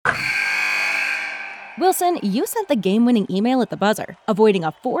Wilson, you sent the game-winning email at the buzzer, avoiding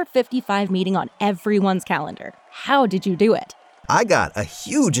a 4:55 meeting on everyone's calendar. How did you do it? I got a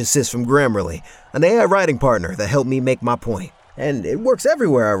huge assist from Grammarly, an AI writing partner that helped me make my point. And it works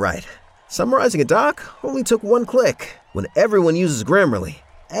everywhere I write. Summarizing a doc only took one click. When everyone uses Grammarly,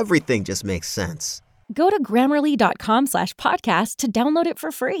 everything just makes sense. Go to Grammarly.com/podcast to download it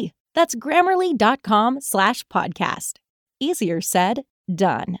for free. That's Grammarly.com/podcast. Easier said,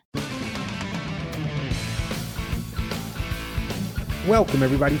 done. Welcome,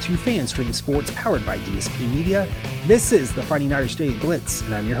 everybody, to FanStream Sports, powered by DSP Media. This is the Fighting Irish Daily Blitz,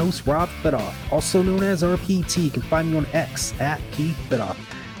 and I'm your host, Rob Fidoff, also known as RPT. You can find me on X at PFidoff.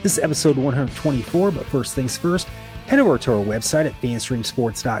 This is episode 124, but first things first, head over to our website at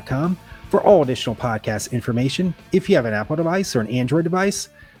fanstreamsports.com for all additional podcast information. If you have an Apple device or an Android device,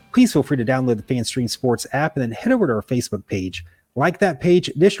 please feel free to download the FanStream Sports app and then head over to our Facebook page. Like that page,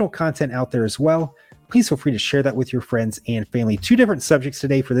 additional content out there as well. Please feel free to share that with your friends and family. Two different subjects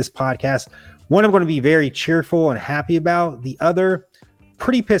today for this podcast. One I'm going to be very cheerful and happy about. The other,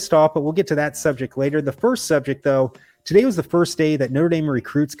 pretty pissed off, but we'll get to that subject later. The first subject, though, today was the first day that Notre Dame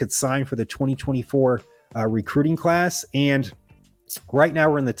recruits could sign for the 2024 recruiting class. And right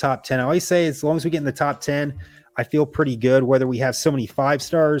now we're in the top 10. I always say as long as we get in the top 10, I feel pretty good, whether we have so many 4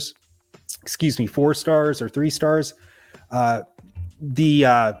 stars or 3 stars.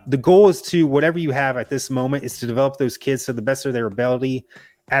 The goal is to, whatever you have at this moment, is to develop those kids to the best of their ability,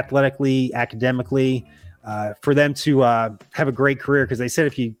 athletically, academically, for them to have a great career. Because they said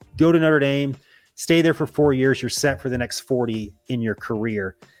if you go to Notre Dame, stay there for 4 years, you're set for the next 40 in your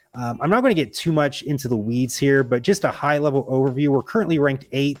career. I'm not going to get too much into the weeds here, but just a high-level overview. We're currently ranked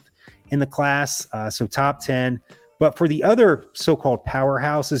 8th in the class, so top 10. But for the other so-called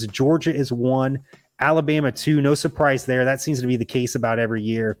powerhouses, Georgia is 1, Alabama 2, no surprise there. That seems to be the case about every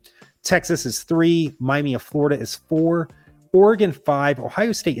year. Texas is 3, Miami of Florida is 4, Oregon 5,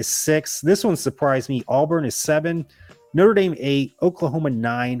 Ohio State is 6. This one surprised me. Auburn is 7, Notre Dame 8, Oklahoma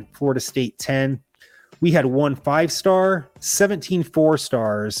 9, Florida State 10. We had 1 5-star, 17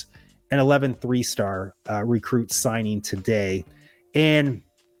 4-stars, and 11 3-star recruits signing today. And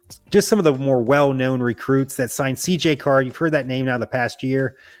just some of the more well-known recruits that signed. CJ Carr, you've heard that name now the past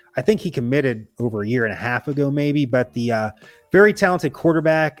year. I think he committed over a year and a half ago, maybe, but the very talented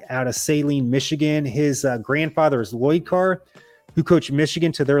quarterback out of Saline, Michigan. His grandfather is Lloyd Carr, who coached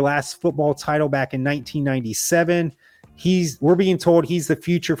Michigan to their last football title back in 1997. We're being told he's the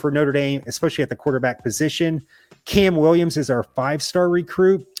future for Notre Dame, especially at the quarterback position. Cam Williams is our 5-star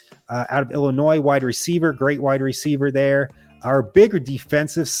recruit out of Illinois, wide receiver, great wide receiver there. Our bigger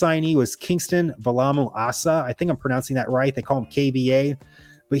defensive signee was Kingston Valamu Asa. I think I'm pronouncing that right. They call him KVA.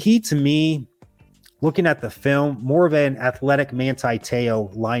 But he, to me, looking at the film, more of an athletic Manti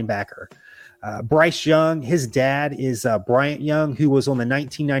Te'o linebacker. Bryce Young, his dad is Bryant Young, who was on the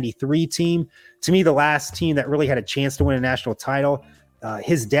 1993 team. To me, the last team that really had a chance to win a national title.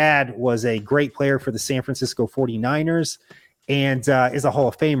 His dad was a great player for the San Francisco 49ers and is a Hall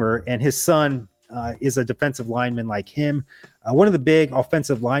of Famer. And his son is a defensive lineman like him. One of the big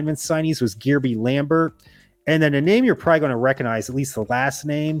offensive lineman signees was Gearby Lambert. And then a name you're probably going to recognize, at least the last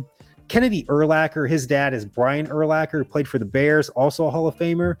name, Kennedy Urlacher. His dad is Brian Urlacher, who played for the Bears, also a Hall of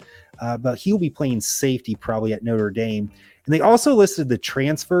Famer, but he'll be playing safety probably at Notre Dame. And they also listed the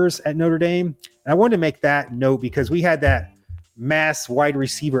transfers at Notre Dame. And I wanted to make that note because we had that mass wide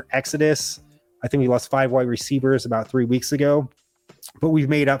receiver exodus. I think we lost 5 wide receivers about 3 weeks ago, but we've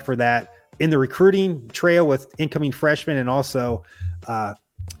made up for that in the recruiting trail with incoming freshmen and also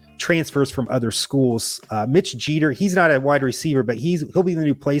transfers from other schools. Mitch Jeter, he's not a wide receiver, but he'll be the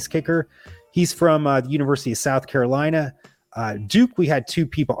new place kicker. He's from the University of South Carolina. Duke, we had 2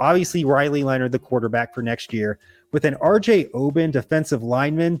 people. Obviously, Riley Leonard, the quarterback for next year, with an RJ Oben, defensive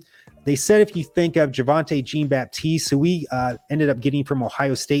lineman. They said if you think of Javonte Jean-Baptiste, who we ended up getting from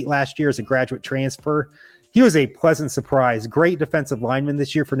Ohio State last year as a graduate transfer, he was a pleasant surprise. Great defensive lineman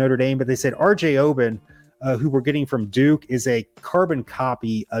this year for Notre Dame, but they said RJ Oben, who we're getting from Duke, is a carbon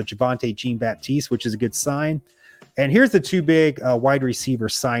copy of Javonte Jean-Baptiste, which is a good sign. And here's the 2 big wide receiver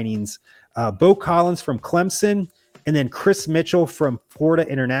signings. Bo Collins from Clemson, and then Chris Mitchell from Florida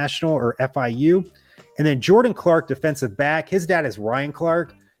International, or FIU. And then Jordan Clark, defensive back. His dad is Ryan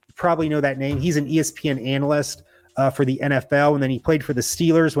Clark. You probably know that name. He's an ESPN analyst for the NFL, and then he played for the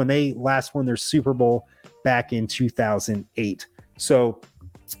Steelers when they last won their Super Bowl back in 2008. So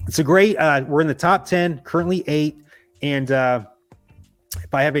it's a great, we're in the top 10, currently 8. And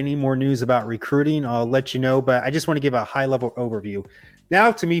if I have any more news about recruiting, I'll let you know. But I just want to give a high-level overview.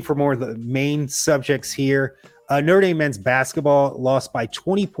 Now, to me, for more of the main subjects here, Notre Dame men's basketball lost by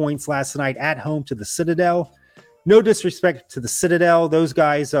 20 points last night at home to the Citadel. No disrespect to the Citadel. Those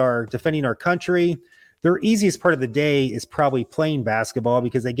guys are defending our country. Their easiest part of the day is probably playing basketball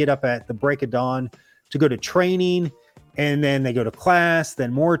because they get up at the break of dawn to go to training, and then they go to class,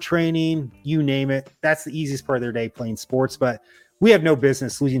 then more training, you name it. That's the easiest part of their day, playing sports. But we have no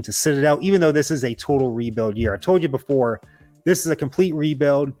business losing to Citadel, even though this is a total rebuild year. I told you before, this is a complete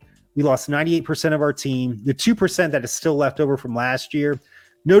rebuild. We lost 98% of our team. The 2% that is still left over from last year,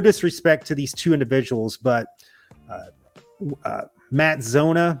 no disrespect to these two individuals, but Matt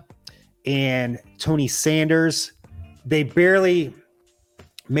Zona and Tony Sanders, they barely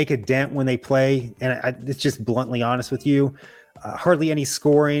make a dent when they play. And it's just bluntly honest with you, hardly any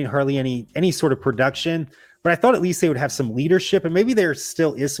scoring, hardly any sort of production. But I thought at least they would have some leadership, and maybe there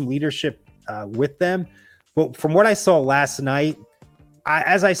still is some leadership with them. But from what I saw last night,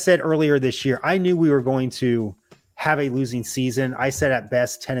 as I said earlier this year, I knew we were going to have a losing season. I said at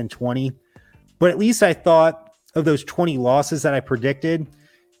best 10-20, but at least I thought of those 20 losses that I predicted,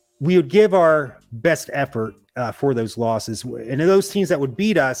 we would give our best effort for those losses. And those teams that would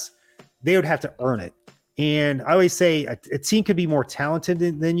beat us, they would have to earn it. And I always say a team could be more talented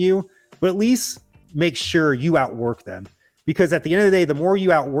than you, but at least make sure you outwork them. Because at the end of the day, the more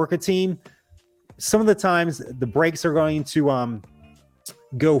you outwork a team, some of the times the breaks are going to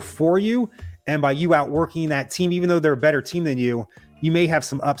go for you. And by you outworking that team, even though they're a better team than you, you may have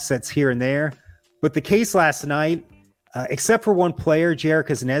some upsets here and there. But the case last night, except for one player, Jarek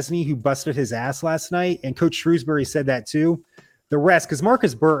Kaznesny, who busted his ass last night, and Coach Shrewsbury said that too. The rest, because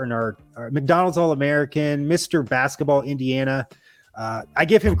Marcus Burton, our McDonald's All-American, Mr. Basketball Indiana, I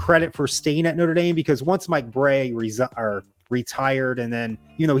give him credit for staying at Notre Dame because once Mike Bray retired, and then,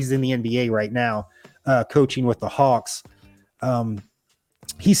 he's in the NBA right now, coaching with the Hawks,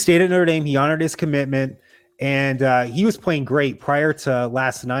 he stayed at Notre Dame. He honored his commitment, and he was playing great prior to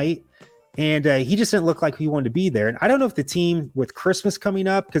last night. And he just didn't look like he wanted to be there. And I don't know if the team with Christmas coming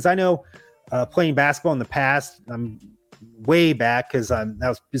up, because I know playing basketball in the past, I'm way back because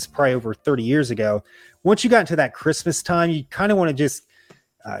that was probably over 30 years ago. Once you got into that Christmas time, you kind of want to just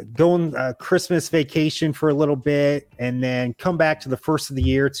go on Christmas vacation for a little bit and then come back to the first of the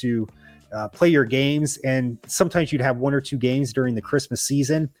year to play your games. And sometimes you'd have one or two games during the Christmas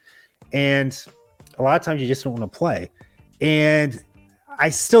season. And a lot of times you just don't want to play. And I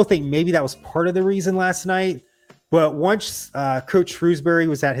still think maybe that was part of the reason last night. But once Coach Shrewsbury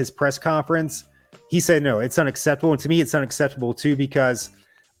was at his press conference, he said, no, it's unacceptable. And to me, it's unacceptable too, because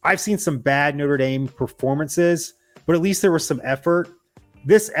I've seen some bad Notre Dame performances, but at least there was some effort.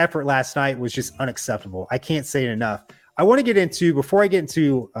 This effort last night was just unacceptable. I can't say it enough. I want to get into, before I get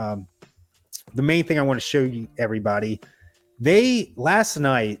into the main thing I want to show you everybody, last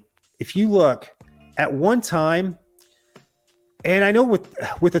night, if you look at one time, and I know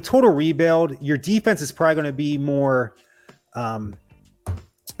with a total rebuild, your defense is probably going to be more,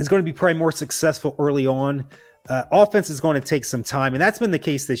 probably more successful early on. Offense is going to take some time, and that's been the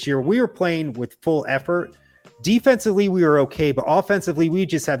case this year. We were playing with full effort. Defensively, we were okay, but offensively, we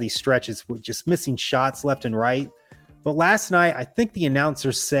just had these stretches with just missing shots left and right. But last night, I think the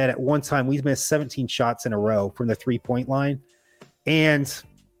announcer said at one time we missed 17 shots in a row from the three-point line, and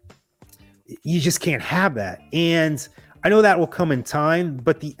you just can't have that. And I know that will come in time,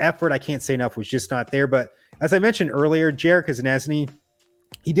 but the effort, I can't say enough, was just not there. But as I mentioned earlier, Jarek Kaznesny,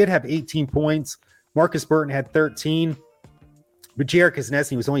 he did have 18 points. Marcus Burton had 13, but Jarek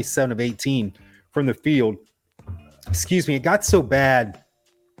Kaznesny was only 7 of 18 from the field. Excuse me. It got so bad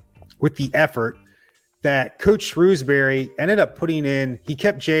with the effort that Coach Shrewsbury ended up he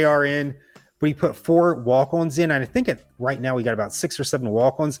kept JR in, but he put 4 walk-ons in. And I think right now we got about 6 or 7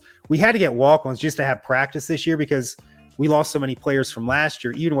 walk-ons. We had to get walk-ons just to have practice this year because we lost so many players from last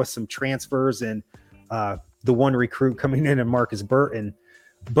year, even with some transfers and the one recruit coming in and Marcus Burton.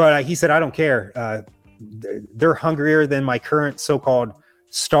 But he said, I don't care. They're hungrier than my current so-called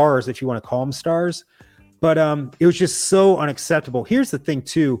stars, if you want to call them stars. But it was just so unacceptable. Here's the thing,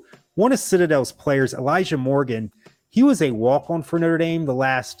 too. One of Citadel's players, Elijah Morgan, he was a walk-on for Notre Dame the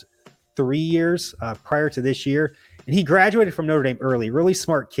last 3 years prior to this year. And he graduated from Notre Dame early, really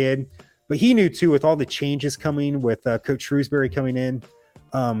smart kid. But he knew, too, with all the changes coming with Coach Shrewsbury coming in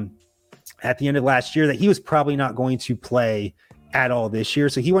at the end of last year, that he was probably not going to play at all this year.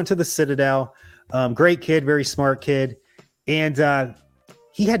 So he went to the Citadel. Great kid, very smart kid. And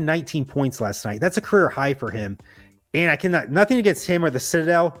he had 19 points last night. That's a career high for him. And nothing against him or the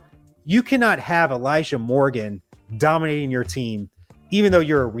Citadel. You cannot have Elijah Morgan dominating your team, even though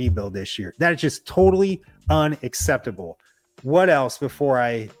you're a rebuild this year. That is just totally unacceptable. What else before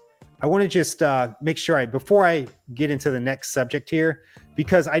I I want to just make sure before I get into the next subject here,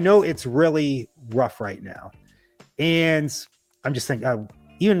 because I know it's really rough right now. And I'm just thinking,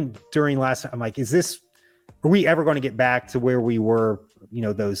 even during last time, I'm like, are we ever going to get back to where we were,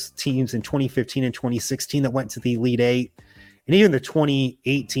 those teams in 2015 and 2016 that went to the Elite Eight? And even the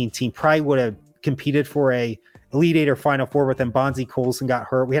 2018 team probably would have competed for a Elite Eight or Final Four, but then Bonzie Colson got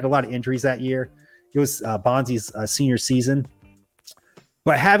hurt. We had a lot of injuries that year. It was Bonzie's senior season.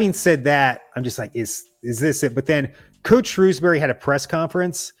 But having said that, I'm just like, is this it? But then Coach Shrewsbury had a press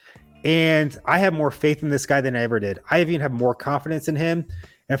conference, and I have more faith in this guy than I ever did. I even have more confidence in him.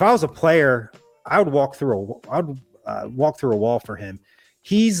 And if I was a player, I would walk through a wall for him.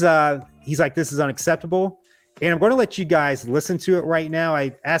 He's like, this is unacceptable. And I'm going to let you guys listen to it right now.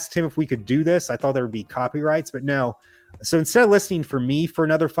 I asked him if we could do this. I thought there would be copyrights, but no. So instead of listening for me for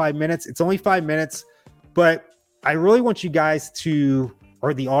another 5 minutes, it's only 5 minutes, but I really want you guys to,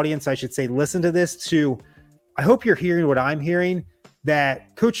 or the audience, I should say, listen to this too. I hope you're hearing what I'm hearing,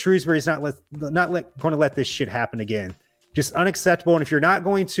 that Coach Shrewsbury is not going to let this shit happen again. Just unacceptable. And if you're not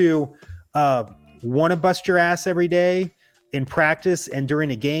going to want to bust your ass every day in practice and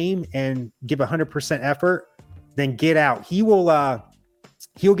during a game and give 100% effort, then get out. He'll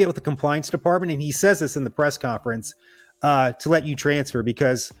get with the compliance department, and he says this in the press conference to let you transfer,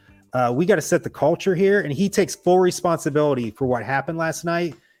 because we got to set the culture here, and he takes full responsibility for what happened last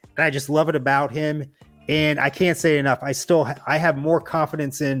night. And I just love it about him. And I can't say enough. I have more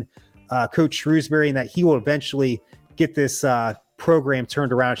confidence in Coach Shrewsbury, and that he will eventually get this program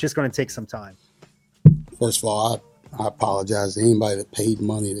turned around. It's just going to take some time. First of all, I apologize to anybody that paid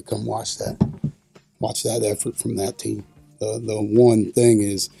money to come watch that effort from that team. The one thing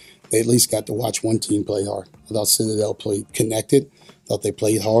is they at least got to watch one team play hard. I thought Citadel played connected. I thought they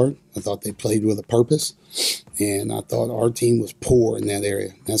played hard. I thought they played with a purpose. And I thought our team was poor in that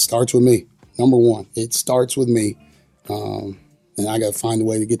area. That starts with me. Number one, it starts with me. And I got to find a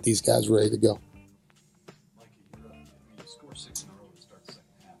way to get these guys ready to go. You score 6 in a row to start the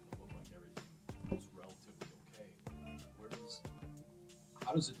second half. It looked like everything was relatively okay.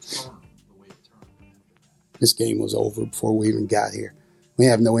 How does it turn the way it turned after that? This game was over before we even got here. We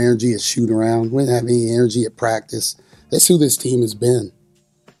have no energy at shoot around. We didn't have any energy at practice. That's who this team has been.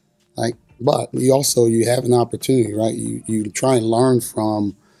 But you have an opportunity, right? You try and learn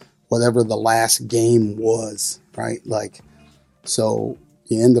from whatever the last game was, right? So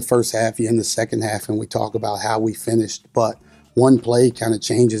you end the first half, you end the second half, and we talk about how we finished. But one play kind of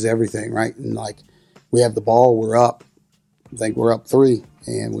changes everything, right? And we have the ball, we're up. I think we're up 3,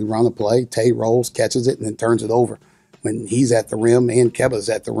 and we run a play. Tay rolls, catches it, and then turns it over. When he's at the rim and Keba's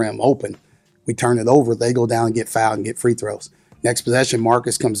at the rim open, we turn it over. They go down and get fouled and get free throws. Next possession,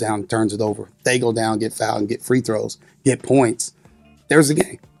 Marcus comes down and turns it over. They go down, get fouled and get free throws, get points. There's the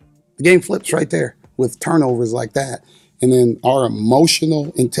game. The game flips right there with turnovers like that. And then our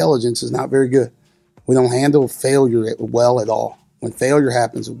emotional intelligence is not very good. We don't handle failure well at all. When failure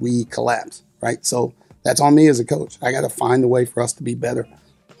happens, we collapse, right? So that's on me as a coach. I got to find a way for us to be better.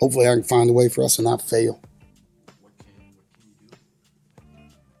 Hopefully I can find a way for us to not fail. What can you do?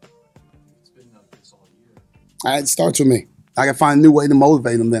 It's been like this all year. It starts with me. I got to find a new way to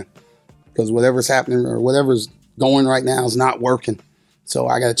motivate them then, because whatever's happening or whatever's going right now is not working. So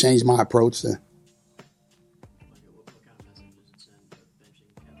I got to change my approach then.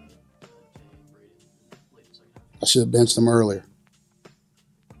 I should have benched them earlier.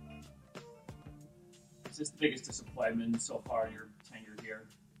 Is this the biggest disappointment so far in your tenure here?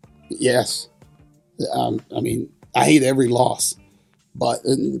 Yes. I hate every loss, but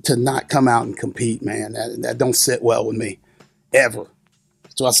to not come out and compete, man, that don't sit well with me, ever.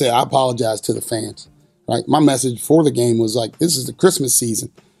 So I said, I apologize to the fans, right? My message for the game was this is the Christmas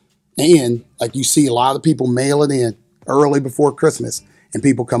season. And you see a lot of people mail it in early before Christmas, and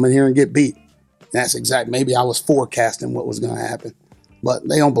people come in here and get beat. And that's maybe I was forecasting what was going to happen, but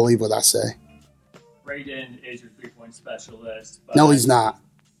they don't believe what I say. Braden is your 3-point specialist. No, he's not.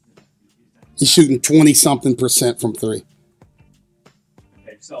 He's shooting 20-something% from 3.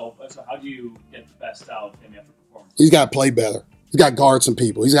 Okay, so how do you get the best out of him after performance? He's got to play better. He's got to guard some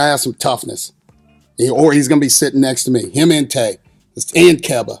people. He's got to have some toughness. Or he's going to be sitting next to me, him and Tay, and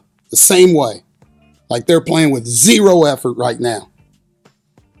Keba, the same way. They're playing with zero effort right now.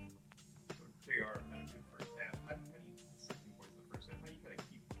 They are kind of good first half. How do you, second point of the first half, how do you kind of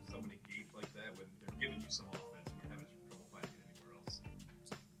keep someone engaged like that when they're giving you some offense and you're having trouble finding it anywhere else?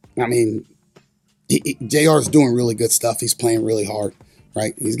 JR's doing really good stuff. He's playing really hard,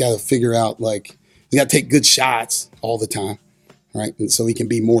 right? He's got to figure out, he's got to take good shots all the time, right? And so he can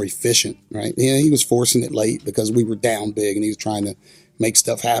be more efficient, right? Yeah, he was forcing it late because we were down big, and he was trying to make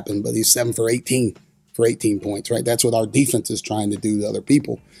stuff happen, but he's 7 for 18 for 18 points, right? That's what our defense is trying to do to other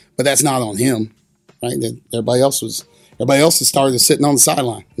people, but that's not on him, right? Everybody else has started sitting on the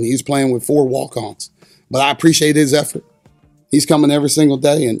sideline, and he's playing with 4 walk-ons. But I appreciate his effort. He's coming every single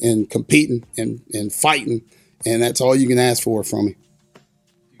day and competing and fighting, and that's all you can ask for from him. Do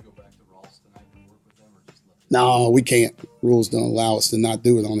you go back to Ross tonight and work with them, or just let them? No, we can't. Rules don't allow us to not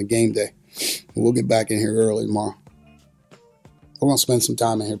do it on a game day. We'll get back in here early tomorrow. We're going to spend some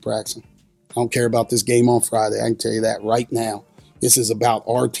time in here practicing. I don't care about this game on Friday. I can tell you that right now. This is about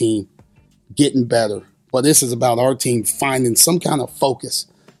our team getting better. But this is about our team finding some kind of focus,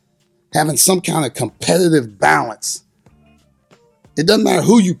 having some kind of competitive balance. It doesn't matter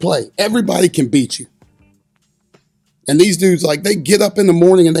who you play. Everybody can beat you. And these dudes, like, they get up in the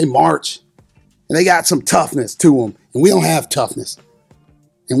morning and they march. And they got some toughness to them. And we don't have toughness.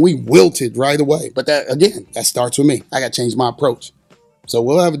 And we wilted right away. But that, again, that starts with me. I got to change my approach. So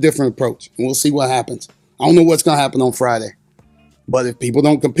we'll have a different approach. And we'll see what happens. I don't know what's going to happen on Friday. But if people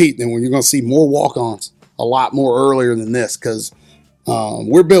don't compete, then you're going to see more walk-ons a lot more earlier than this, because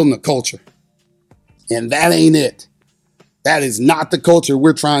we're building a culture. And that ain't it. That is not the culture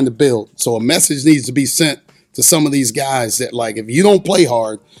we're trying to build. So a message needs to be sent to some of these guys that, like, if you don't play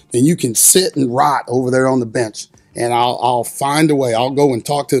hard, then you can sit and rot over there on the bench. And I'll find a way. I'll go and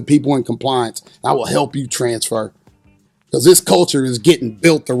talk to the people in compliance. I will help you transfer. Because this culture is getting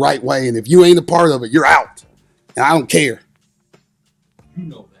built the right way. And if you ain't a part of it, you're out. And I don't care. You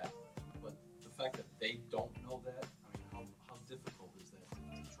know that, but the fact that they don't know that, I mean, how difficult is that to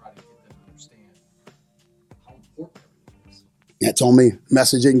try to get them to understand how important everything is? That's on me.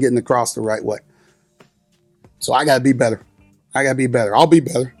 Message isn't getting across the right way. So I got to be better. I'll be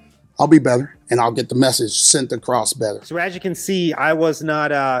better. And I'll get the message sent across better. So as you can see, I was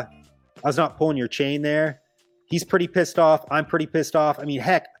not pulling your chain there. He's pretty pissed off. I'm pretty pissed off. I mean,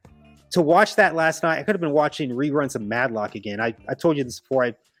 heck, to watch that last night, I could have been watching reruns of Madlock again. I told you this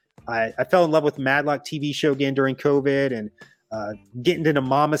before. I fell in love with Madlock TV show again during COVID, and getting into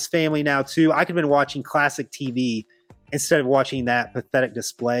Mama's Family now too. I could have been watching classic TV instead of watching that pathetic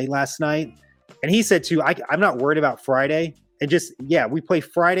display last night. And he said too, I'm not worried about Friday. And just, yeah, we play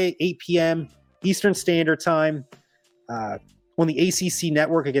Friday, 8 p.m. Eastern Standard Time on the ACC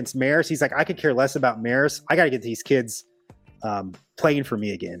network against Marist. He's like, I could care less about Marist. I got to get these kids playing for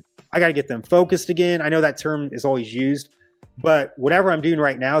me again. I got to get them focused again. I know that term is always used, but whatever I'm doing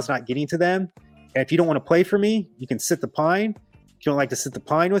right now is not getting to them. And if you don't want to play for me, you can sit the pine. If you don't like to sit the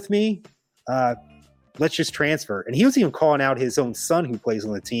pine with me, let's just transfer. And he was even calling out his own son who plays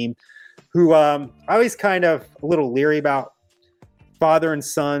on the team, who I was kind of a little leery about father and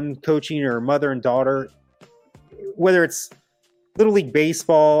son coaching or mother and daughter, whether it's Little League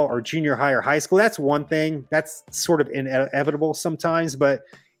Baseball or junior high or high school. That's one thing. That's sort of inevitable sometimes. But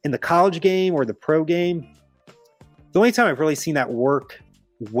in the college game or the pro game, the only time I've really seen that work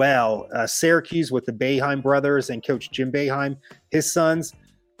well, Syracuse with the Boeheim brothers and Coach Jim Boeheim, his sons.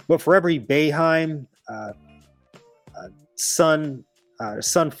 But for every Boeheim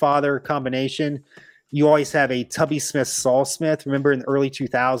son-father combination, you always have a Tubby Smith-Saul Smith. Remember in the early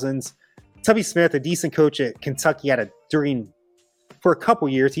 2000s, Tubby Smith, a decent coach at Kentucky, for a couple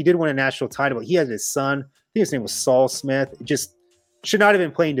years, he did win a national title, but he had his son. I think his name was Saul Smith. Just should not have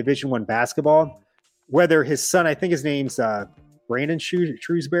been playing Division I basketball. Whether his son, I think his name's Brandon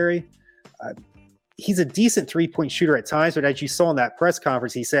Shrewsbury. He's a decent three-point shooter at times, but as you saw in that press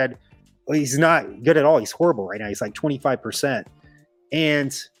conference, he said, well, he's not good at all. He's horrible right now. He's like 25%.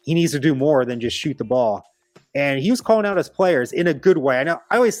 And he needs to do more than just shoot the ball. And he was calling out his players in a good way.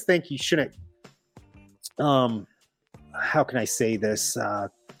 I always think you shouldn't, how can I say this?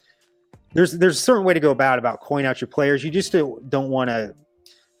 There's a certain way to go about calling out your players. You just don't want to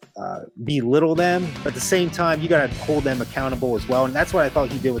belittle them, but at the same time, you got to hold them accountable as well. And that's what I thought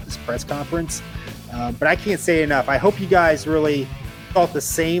he did with this press conference. But I can't say enough. I hope you guys really thought the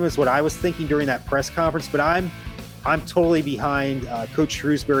same as what I was thinking during that press conference, but I'm totally behind Coach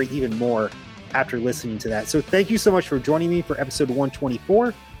Shrewsbury even more after listening to that. So thank you so much for joining me for episode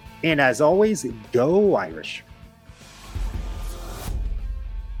 124. And as always, go Irish.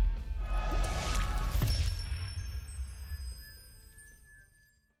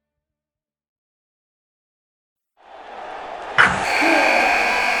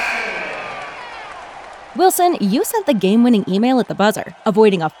 Wilson, you sent the game-winning email at the buzzer,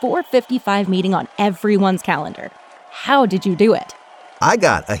 avoiding a 4:55 meeting on everyone's calendar. How did you do it? I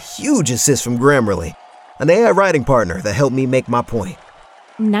got a huge assist from Grammarly, an AI writing partner that helped me make my point.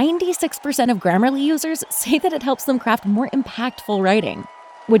 96% of Grammarly users say that it helps them craft more impactful writing.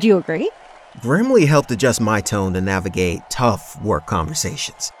 Would you agree? Grammarly helped adjust my tone to navigate tough work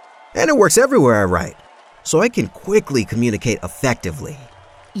conversations. And it works everywhere I write, so I can quickly communicate effectively.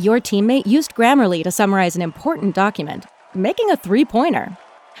 Your teammate used Grammarly to summarize an important document, making a 3-pointer.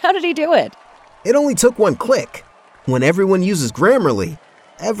 How did he do it? It only took one click. When everyone uses Grammarly,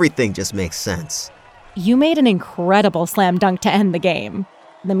 everything just makes sense. You made an incredible slam dunk to end the game.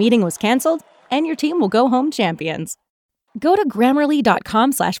 The meeting was canceled, and your team will go home champions. Go to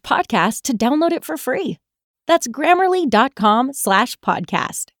Grammarly.com/podcast to download it for free. That's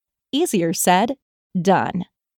Grammarly.com/podcast. Easier said, done.